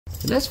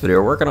In this video,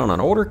 we're working on an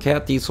older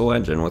cat diesel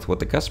engine with what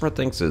the customer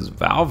thinks is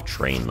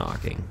Valvetrain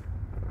knocking.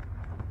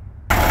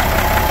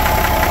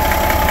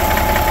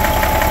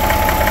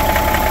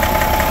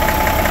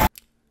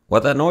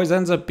 What that noise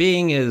ends up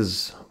being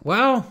is,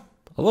 well,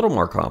 a little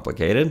more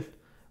complicated.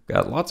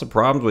 Got lots of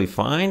problems we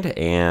find,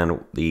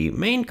 and the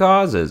main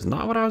cause is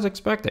not what I was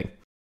expecting.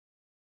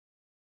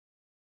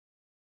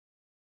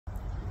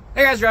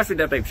 Hey guys, Josh from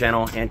the Update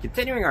channel, and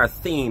continuing our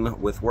theme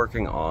with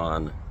working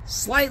on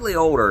slightly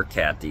older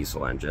cat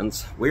diesel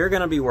engines, we are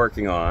going to be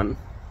working on,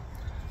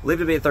 I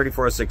believe it to be a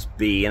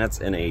 3406B, and it's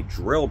in a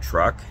drill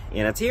truck,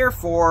 and it's here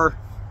for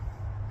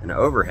an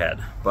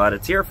overhead. But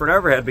it's here for an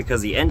overhead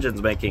because the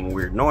engine's making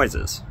weird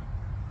noises.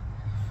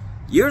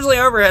 Usually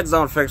overheads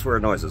don't fix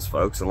weird noises,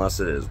 folks,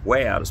 unless it is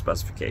way out of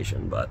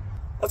specification, but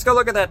let's go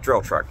look at that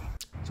drill truck.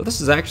 So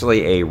this is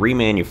actually a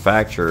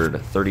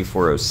remanufactured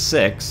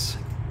 3406,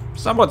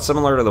 somewhat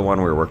similar to the one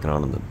we were working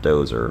on in the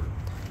dozer.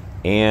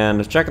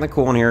 And checking the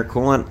coolant here,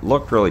 coolant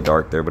looked really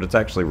dark there, but it's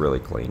actually really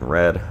clean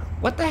red.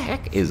 What the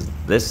heck is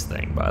this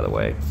thing, by the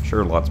way? I'm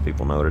sure lots of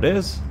people know what it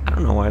is. I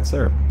don't know why it's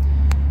there.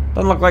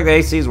 Doesn't look like the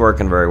AC is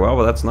working very well,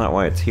 but that's not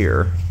why it's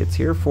here. It's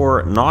here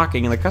for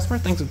knocking, and the customer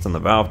thinks it's in the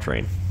valve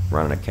train.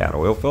 Running a cat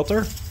oil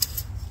filter.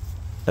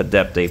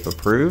 Adept Ape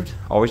approved.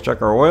 Always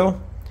check our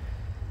oil.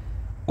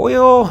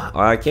 Oil,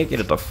 I can't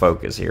get it to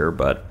focus here,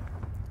 but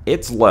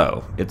it's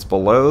low. It's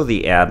below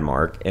the add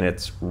mark, and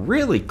it's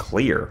really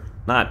clear.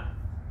 Not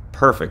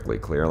perfectly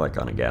clear like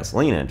on a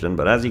gasoline engine,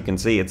 but as you can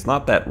see, it's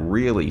not that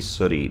really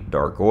sooty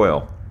dark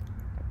oil,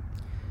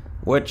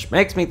 which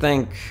makes me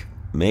think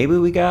maybe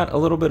we got a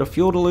little bit of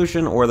fuel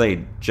dilution, or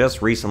they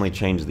just recently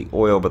changed the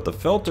oil, but the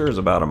filter is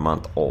about a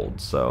month old,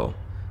 so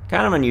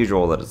kind of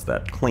unusual that it's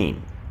that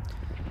clean.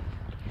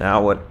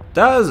 Now what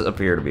does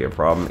appear to be a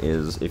problem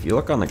is if you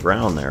look on the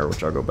ground there,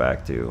 which I'll go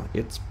back to,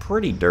 it's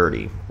pretty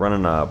dirty.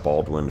 Running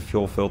Baldwin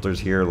fuel filters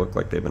here, look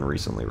like they've been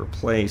recently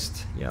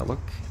replaced. Yeah, look,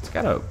 it's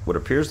got what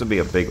appears to be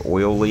a big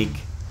oil leak.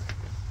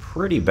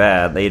 Pretty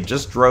bad. They had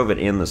just drove it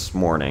in this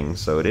morning,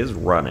 so it is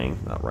running.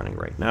 Not running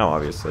right now,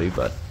 obviously,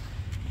 but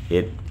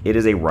it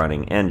is a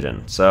running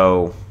engine.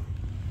 So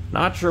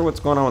not sure what's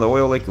going on with the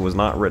oil leak. It was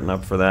not written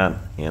up for that.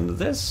 And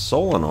this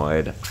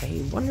solenoid,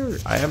 I wonder,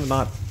 I have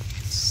not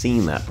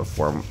seen that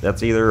before.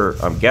 That's either,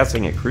 I'm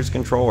guessing, a cruise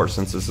control, or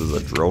since this is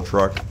a drill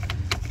truck,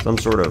 some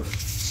sort of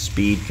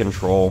speed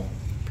control.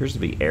 Appears to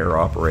be air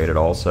operated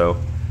also.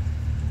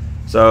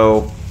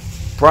 So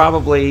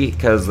probably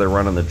because they're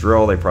running the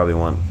drill, they probably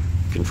want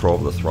control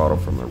of the throttle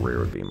from the rear,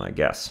 would be my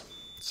guess.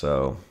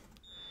 So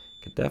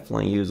could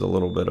definitely use a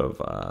little bit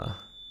of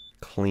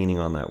cleaning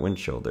on that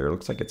windshield there.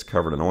 Looks like it's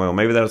covered in oil.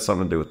 Maybe that has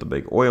something to do with the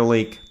big oil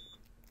leak.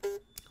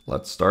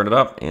 Let's start it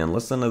up and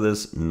listen to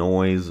this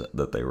noise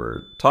that they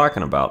were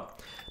talking about.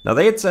 Now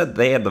they had said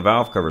they had the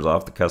valve covers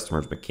off, the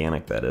customer's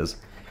mechanic that is,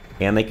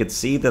 and they could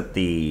see that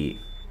the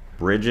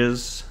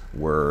bridges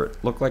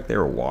looked like they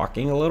were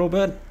walking a little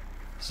bit.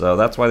 So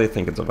that's why they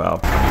think it's a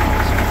valve cover.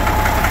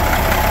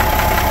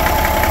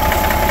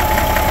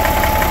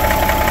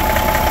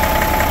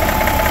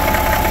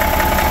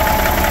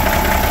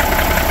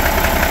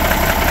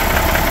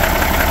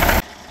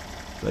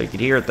 So you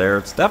could hear it there.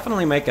 It's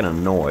definitely making a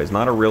noise.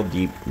 Not a real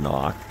deep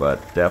knock,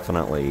 but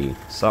definitely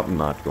something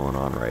not going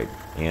on right.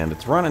 And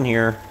it's running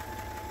here.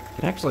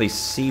 You can actually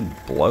see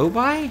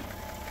blow-by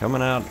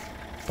coming out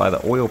by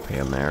the oil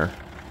pan there.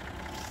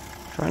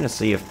 Trying to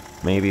see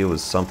if maybe it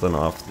was something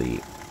off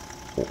the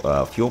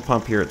fuel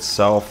pump here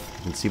itself.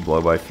 You can see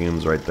blow-by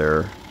fumes right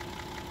there.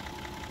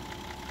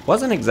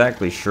 Wasn't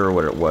exactly sure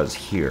what it was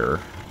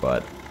here,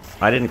 but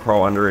I didn't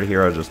crawl under it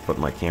here. I was just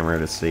putting my camera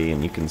to see,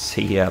 and you can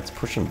see, yeah, it's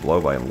pushing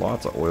blow-by and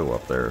lots of oil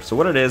up there. So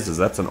what it is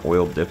that's an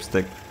oil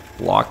dipstick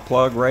block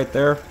plug right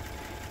there,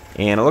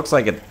 and it looks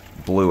like it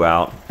blew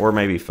out or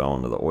maybe fell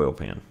into the oil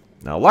pan.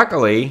 Now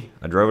luckily,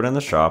 I drove it in the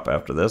shop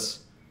after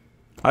this.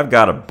 I've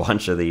got a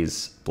bunch of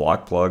these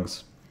block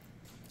plugs.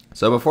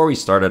 So before we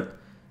started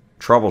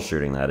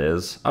troubleshooting, that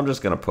is, I'm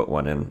just going to put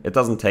one in. It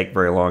doesn't take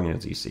very long,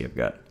 as you see I've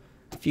got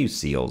a few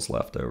seals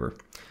left over.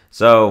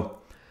 So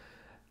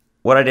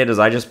what I did is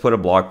I just put a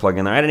block plug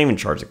in there. I didn't even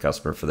charge the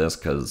customer for this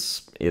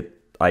because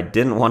I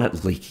didn't want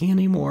it leaking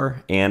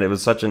anymore, and it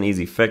was such an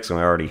easy fix, and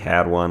I already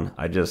had one.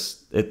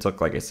 It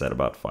took, like I said,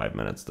 about 5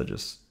 minutes to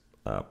just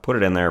put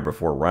it in there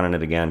before running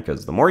it again,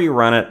 because the more you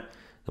run it,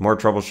 the more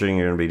troubleshooting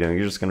you're going to be doing.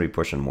 You're just going to be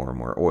pushing more and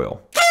more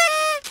oil.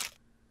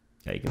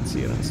 Yeah, you can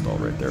see it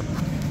installed right there.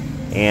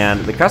 And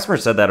the customer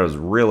said that it was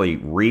really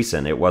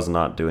recent. It was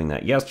not doing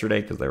that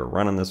yesterday because they were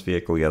running this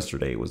vehicle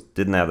yesterday. It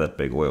didn't have that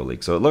big oil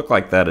leak. So it looked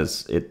like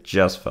it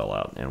just fell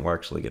out. And we'll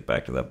actually get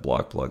back to that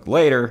block plug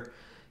later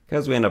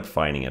because we end up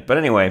finding it. But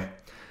anyway,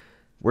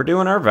 we're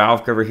doing our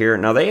valve cover here.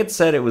 Now they had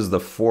said it was the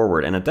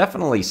forward, and it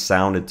definitely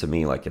sounded to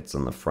me like it's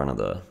in the front of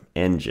the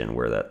engine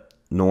where that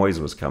noise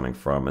was coming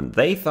from. And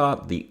they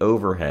thought the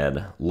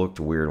overhead looked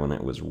weird when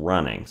it was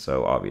running.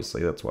 So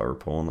obviously that's why we're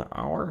pulling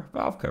our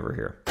valve cover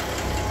here.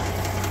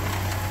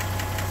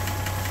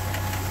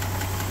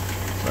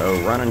 So So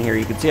running here,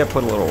 you can see I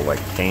put a little like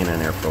K&N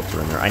air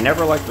filter in there. I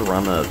never like to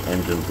run the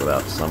engines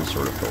without some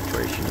sort of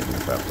filtration, even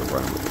if I have to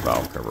run them with the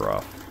valve cover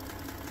off.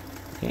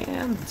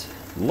 And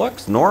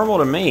looks normal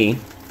to me.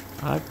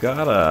 I've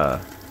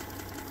got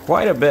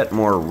quite a bit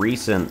more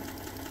recent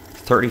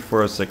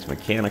 3406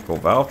 mechanical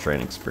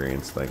Valvetrain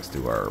experience thanks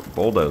to our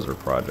bulldozer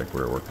project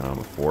we were working on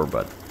before,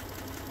 but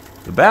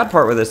the bad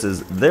part with this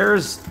is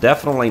there's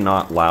definitely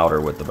not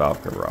louder with the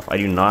valve cover off. I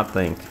do not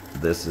think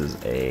this is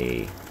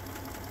a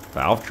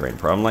Valvetrain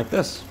problem like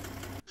this.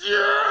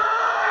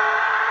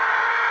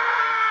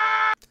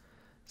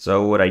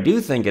 So what I do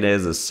think it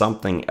is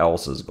something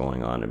else is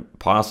going on.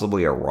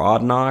 Possibly a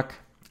rod knock.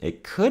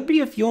 It could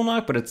be a fuel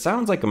knock, but it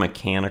sounds like a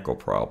mechanical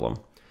problem.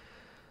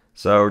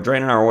 So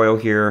draining our oil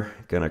here,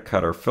 gonna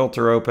cut our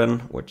filter open,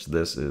 which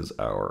this is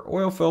our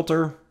oil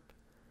filter.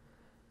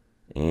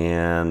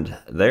 And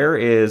there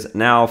is,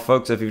 now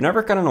folks, if you've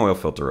never cut an oil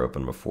filter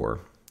open before,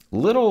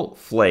 little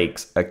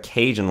flakes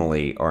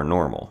occasionally are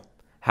normal.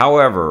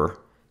 However,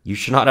 you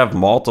should not have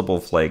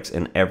multiple flakes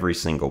in every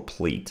single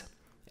pleat.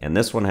 And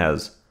this one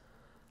has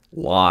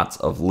lots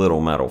of little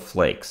metal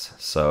flakes.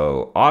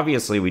 So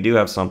obviously we do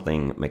have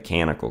something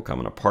mechanical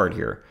coming apart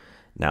here.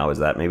 Now, is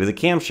that maybe the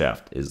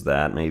camshaft? Is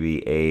that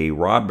maybe a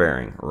rod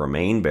bearing or a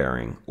main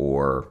bearing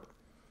or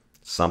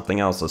something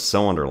else, a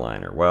cylinder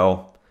liner?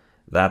 Well,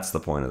 that's the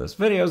point of this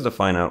video, is to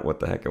find out what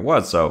the heck it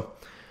was. So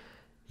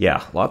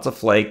yeah, lots of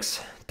flakes,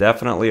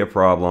 definitely a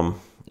problem,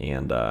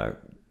 and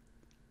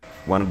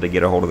wanted to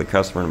get a hold of the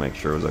customer to make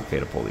sure it was okay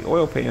to pull the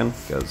oil pan,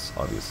 because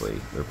obviously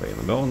they're paying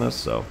the bill on this.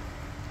 So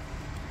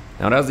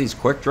now it has these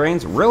quick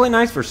drains, really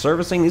nice for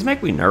servicing. These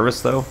make me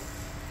nervous though.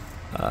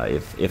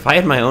 If I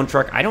had my own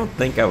truck, I don't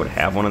think I would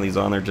have one of these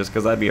on there, just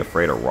because I'd be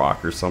afraid a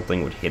rock or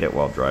something would hit it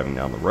while driving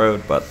down the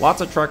road. But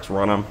lots of trucks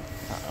run them.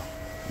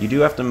 You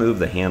do have to move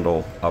the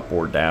handle up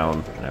or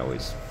down, and I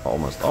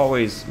almost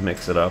always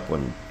mix it up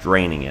when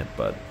draining it,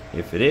 but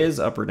if it is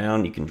up or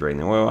down, you can drain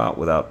the oil out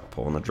without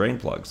pulling the drain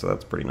plug, so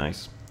that's pretty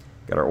nice.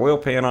 Got our oil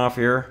pan off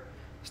here.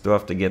 Still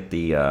have to get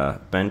the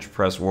bench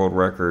press world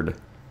record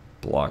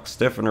block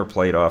stiffener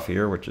plate off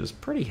here, which is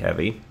pretty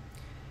heavy.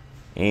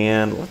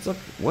 And let's look,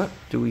 what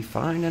do we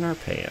find in our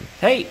pan?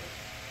 Hey,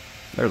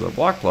 there's our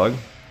block plug.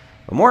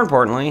 But more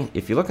importantly,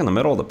 if you look in the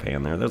middle of the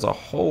pan there's a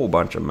whole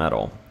bunch of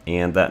metal,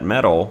 and that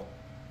metal,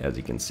 as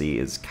you can see,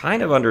 is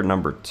kind of under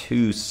number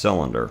 2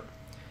 cylinder,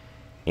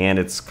 and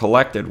it's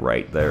collected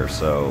right there.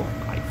 So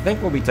I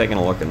think we'll be taking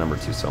a look at number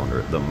 2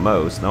 cylinder the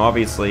most. Now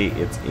obviously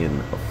it's in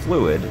a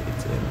fluid,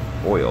 it's in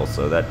oil,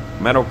 so that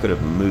metal could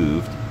have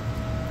moved,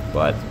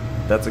 but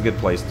that's a good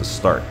place to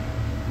start.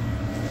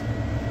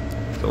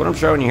 So what I'm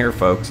showing you here,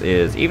 folks,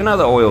 is even though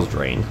the oil's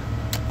drained,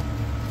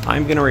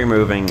 I'm going to be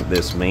removing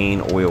this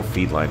main oil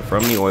feed line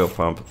from the oil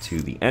pump to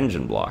the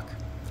engine block.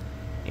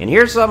 And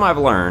here's something I've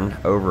learned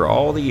over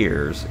all the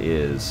years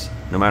is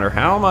no matter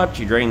how much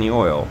you drain the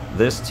oil,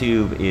 this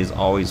tube is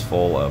always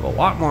full of a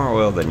lot more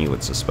oil than you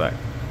would suspect.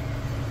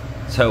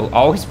 So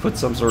always put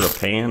some sort of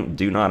pan.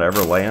 Do not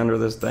ever lay under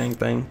this dang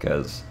thing,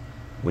 because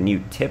when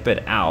you tip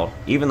it out,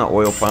 even the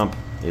oil pump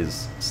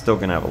is still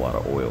going to have a lot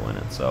of oil in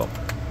it. So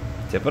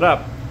tip it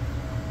up,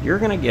 you're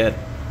going to get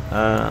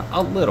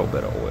a little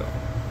bit of oil.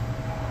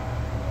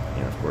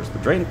 And of course the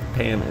drain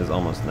pan is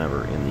almost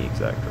never in the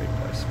exact drain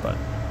place, but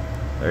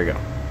there you go.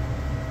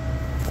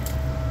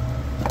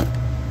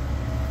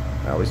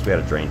 Well, at least we had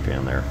a drain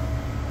pan there.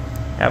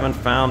 Haven't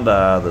found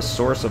the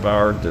source of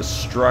our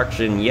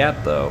destruction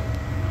yet, though.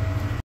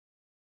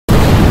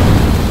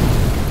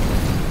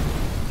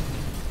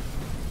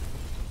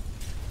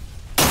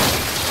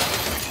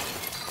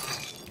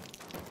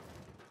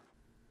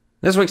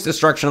 This week's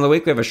destruction of the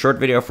week, we have a short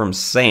video from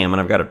Sam, and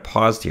I've got it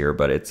paused here,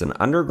 but it's an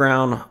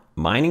underground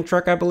mining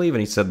truck, I believe,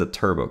 and he said the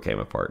turbo came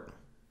apart.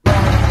 Rev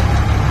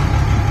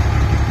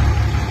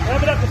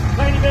it up just a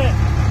tiny bit.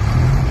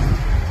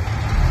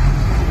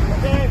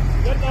 Okay,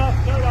 good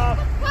enough, turn it off.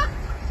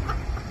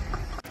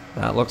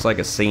 That looks like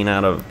a scene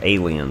out of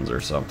Aliens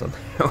or something.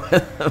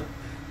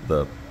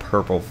 The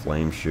purple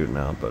flame shooting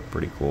out, but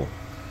pretty cool.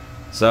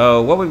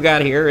 So what we've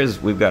got here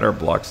is we've got our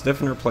block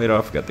stiffener plate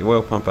off, we've got the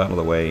oil pump out of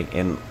the way,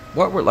 and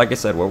what we're, like I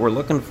said, what we're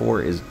looking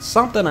for is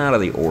something out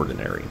of the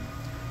ordinary.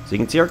 So you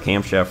can see our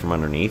camshaft from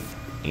underneath,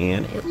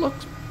 and it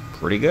looks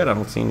pretty good. I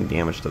don't see any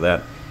damage to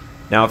that.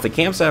 Now, if the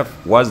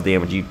camshaft was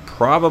damaged, you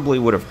probably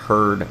would have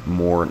heard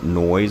more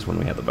noise when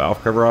we had the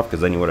valve cover off,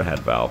 because then you would have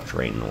had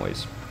Valvetrain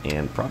noise,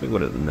 and probably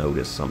would have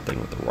noticed something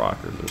with the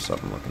rockers or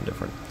something looking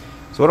different.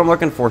 So what I'm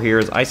looking for here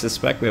is, I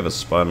suspect we have a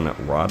spun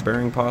rod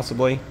bearing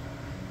possibly.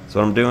 So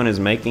what I'm doing is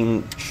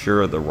making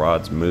sure the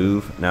rods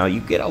move. Now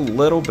you get a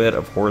little bit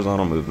of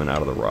horizontal movement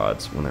out of the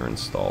rods when they're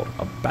installed.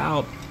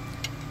 About,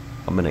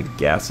 I'm gonna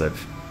guess,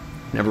 I've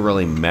never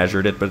really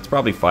measured it, but it's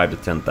probably 5 to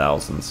 10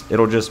 thousandths.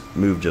 It'll just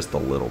move just a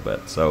little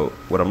bit. So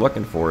what I'm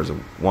looking for is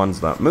if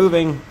one's not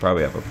moving,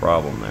 probably have a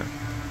problem there.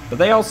 But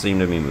they all seem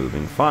to be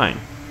moving fine.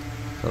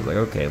 So I was like,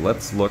 okay,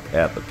 let's look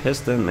at the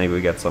piston. Maybe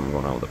we got something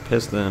going on with a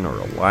piston or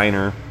a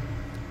liner.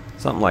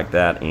 Something like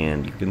that,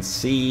 and you can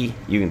see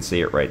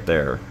it right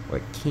there.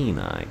 A keen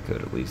eye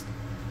could at least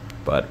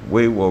But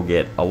we will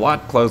get a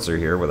lot closer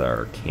here with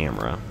our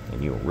camera,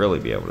 and you'll really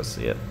be able to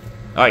see it.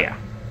 Oh yeah,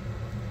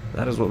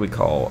 that is what we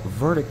call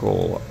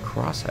vertical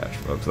crosshatch,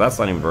 folks. That's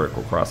not even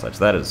vertical crosshatch.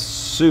 That is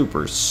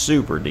super,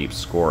 super deep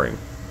scoring.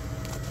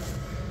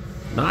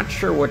 Not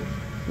sure what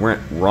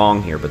went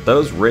wrong here, but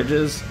those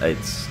ridges,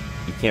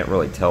 you can't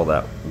really tell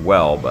that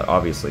well, but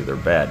obviously they're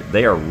bad.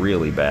 They are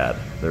really bad.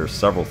 They're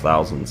several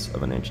thousandths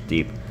of an inch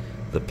deep.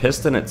 The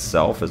piston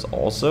itself is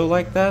also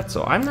like that,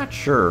 so I'm not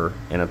sure,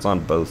 and it's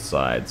on both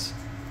sides,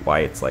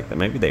 why it's like that.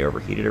 Maybe they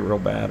overheated it real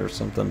bad or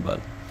something,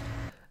 but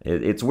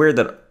it's weird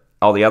that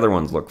all the other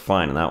ones look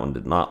fine, and that one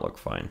did not look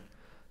fine.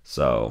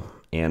 So,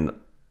 and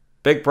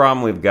big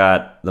problem we've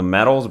got, the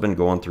metal's been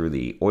going through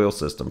the oil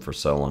system for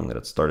so long that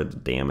it started to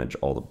damage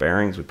all the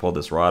bearings. We pulled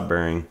this rod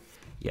bearing.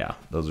 Yeah,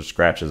 those are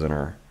scratches in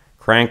our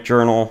crank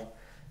journal.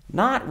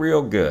 Not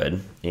real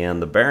good,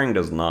 and the bearing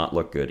does not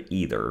look good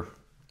either.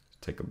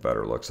 Take a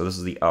better look. So this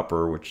is the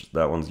upper, which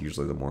that one's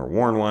usually the more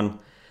worn one.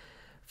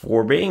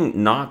 For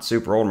being not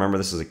super old, remember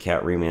this is a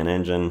Cat reman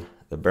engine,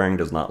 the bearing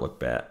does not look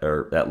bad,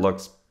 or that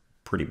looks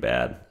pretty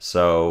bad.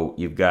 So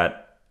you've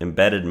got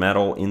embedded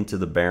metal into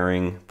the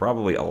bearing.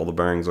 Probably all the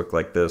bearings look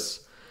like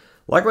this.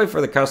 Luckily for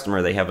the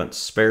customer, they have a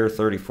spare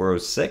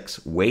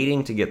 3406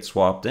 waiting to get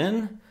swapped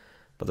in.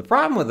 But the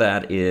problem with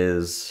that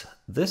is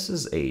this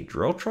is a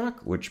drill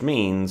truck, which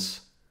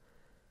means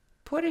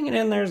putting it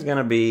in there is going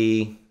to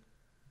be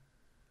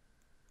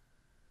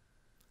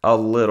a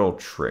little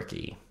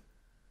tricky.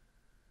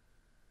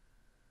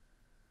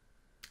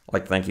 I'd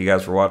like to thank you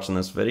guys for watching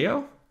this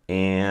video,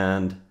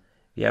 and if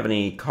you have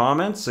any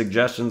comments,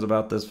 suggestions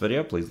about this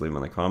video, please leave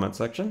them in the comment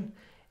section.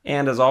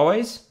 And as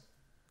always,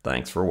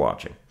 thanks for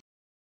watching.